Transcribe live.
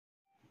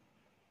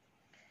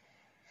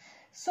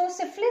So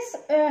syphilis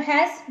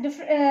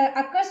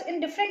occurs in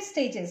different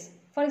stages.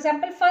 For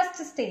example, first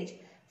stage.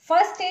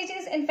 First stage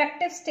is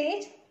infective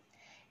stage.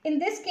 In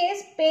this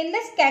case,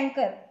 painless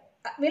canker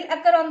will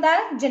occur on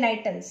the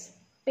genitals.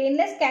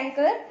 Painless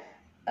canker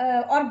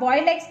or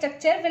boil-like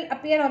structure will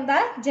appear on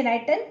the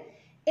genital.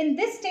 In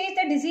this stage,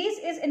 the disease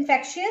is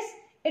infectious.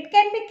 It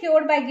can be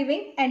cured by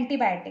giving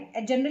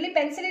antibiotic. Generally,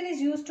 penicillin is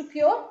used to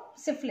cure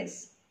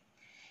syphilis.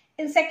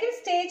 In second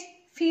stage,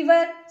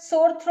 fever,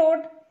 sore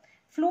throat,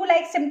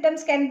 flu-like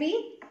symptoms can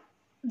be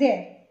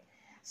there.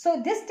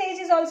 So this stage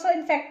is also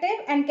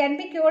infective and can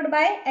be cured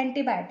by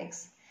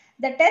antibiotics.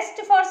 The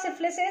test for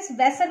syphilis is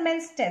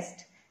Wassermann's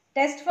test.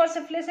 Test for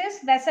syphilis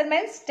is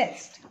Wassermann's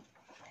test.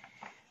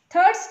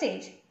 Third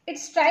stage, it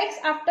strikes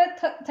after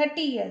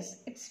 30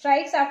 years. It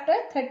strikes after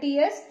 30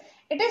 years.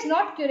 It is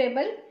not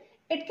curable.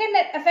 It can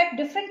affect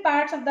different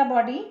parts of the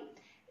body.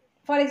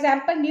 For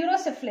example,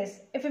 neurosyphilis,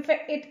 if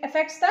it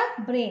affects the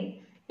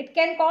brain. It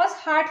can cause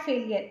heart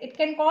failure. It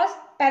can cause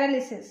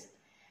paralysis.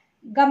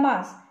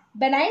 Gammas.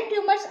 Benign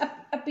tumors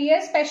appear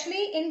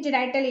especially in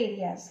genital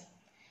areas.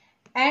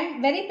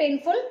 And very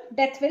painful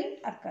death will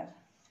occur.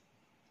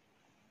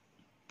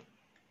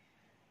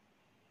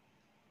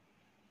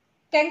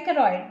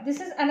 Cankeroid. This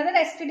is another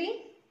STD.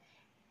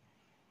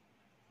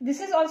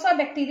 This is also a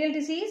bacterial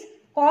disease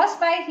caused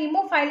by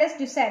Haemophilus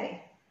ducere.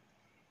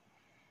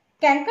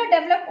 Canker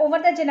develop over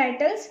the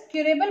genitals,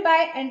 curable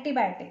by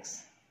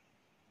antibiotics.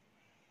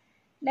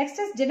 Next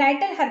is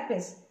genital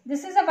herpes.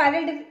 This is a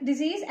viral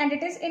disease and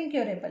it is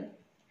incurable.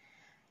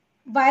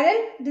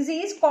 Viral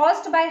disease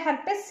caused by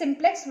herpes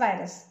simplex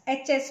virus,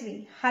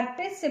 HSV,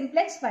 herpes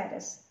simplex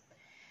virus.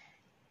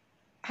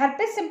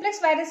 Herpes simplex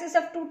virus is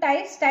of two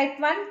types, type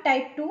 1,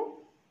 type 2.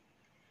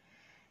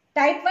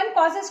 Type 1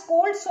 causes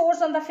cold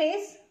sores on the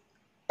face.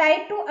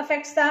 Type 2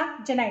 affects the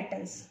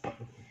genitals.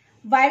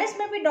 Virus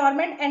may be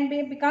dormant and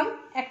may become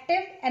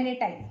active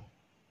anytime.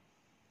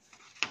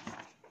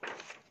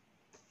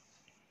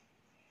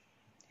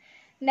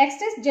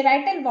 Next is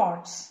genital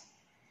warts.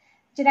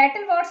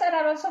 Genital warts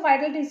are also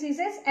viral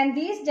diseases and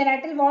these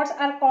genital warts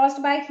are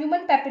caused by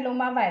human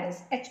papilloma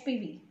virus,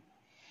 HPV.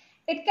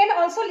 It can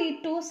also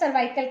lead to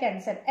cervical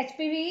cancer.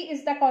 HPV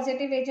is the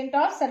causative agent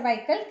of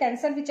cervical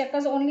cancer which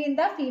occurs only in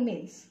the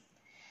females.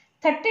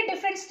 30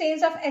 different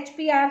strains of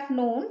HPV are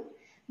known.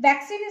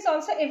 Vaccine is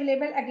also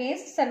available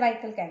against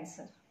cervical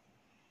cancer.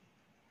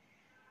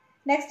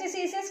 Next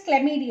disease is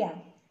chlamydia.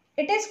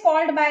 It is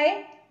called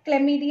by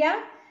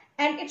chlamydia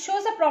and it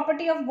shows the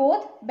property of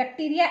both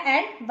bacteria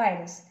and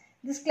virus.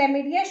 This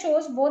chlamydia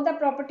shows both the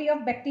property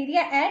of bacteria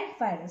and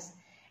virus.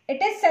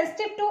 It is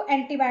sensitive to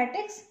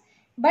antibiotics,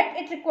 but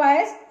it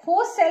requires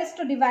host cells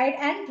to divide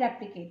and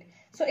replicate.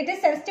 So it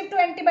is sensitive to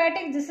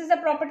antibiotics. This is the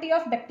property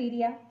of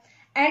bacteria.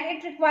 And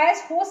it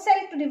requires host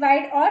cell to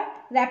divide or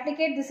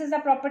replicate. This is the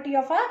property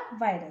of a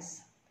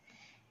virus.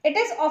 It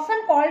is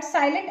often called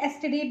silent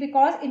STD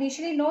because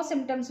initially no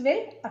symptoms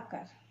will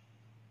occur.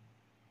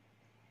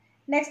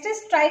 Next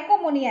is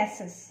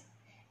trichomoniasis.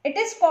 It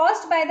is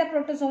caused by the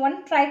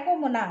protozoan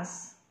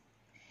Trichomonas.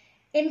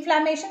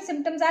 Inflammation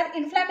symptoms are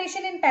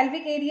inflammation in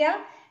pelvic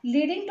area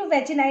leading to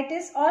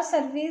vaginitis or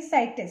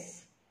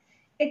cervicitis.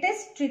 It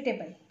is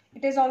treatable.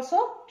 It is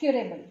also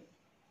curable.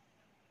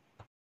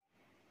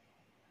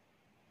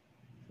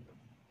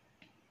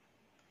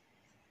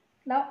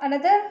 Now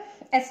another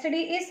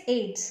STD is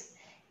AIDS.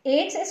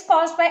 AIDS is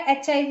caused by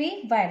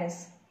HIV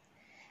virus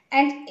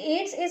and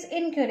AIDS is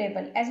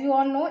incurable. As you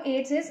all know,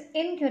 AIDS is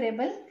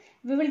incurable.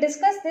 We will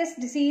discuss this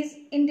disease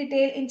in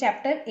detail in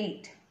chapter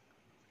 8.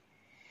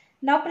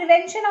 Now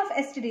prevention of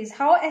STDs.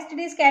 How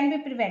STDs can be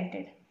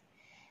prevented?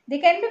 They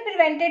can be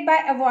prevented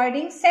by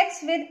avoiding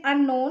sex with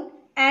unknown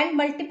and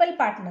multiple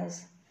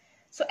partners.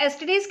 So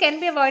STDs can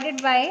be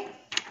avoided by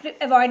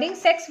avoiding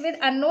sex with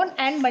unknown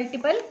and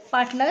multiple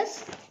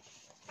partners.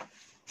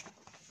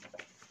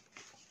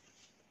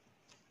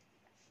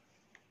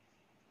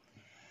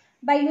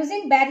 By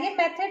using barrier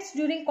methods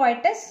during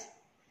coitus.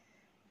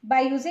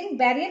 These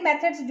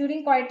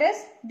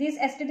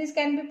STDs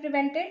can be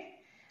prevented.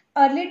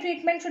 Early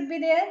treatment should be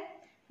there.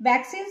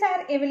 Vaccines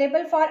are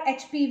available for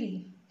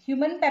HPV,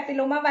 human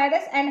papilloma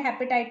virus and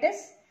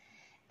hepatitis.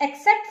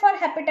 Except for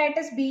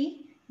hepatitis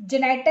B,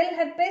 genital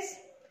herpes,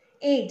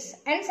 AIDS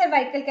and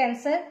cervical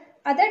cancer,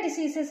 other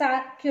diseases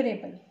are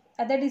curable.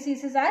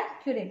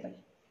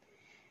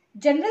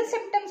 General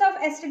symptoms of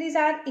STDs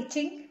are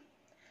itching,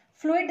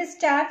 fluid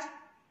discharge,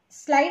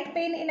 slight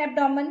pain in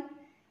abdomen,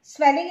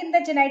 swelling in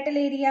the genital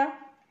area,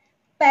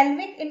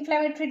 pelvic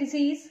inflammatory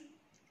disease,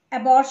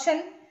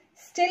 abortion,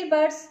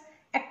 stillbirths,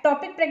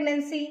 ectopic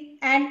pregnancy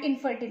and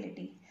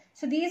infertility.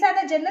 So these are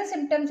the general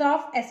symptoms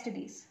of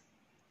STDs.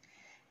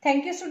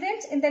 Thank you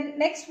students. In the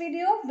next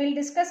video, we'll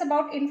discuss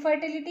about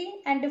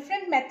infertility and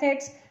different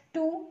methods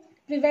to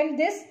prevent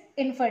this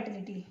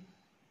infertility.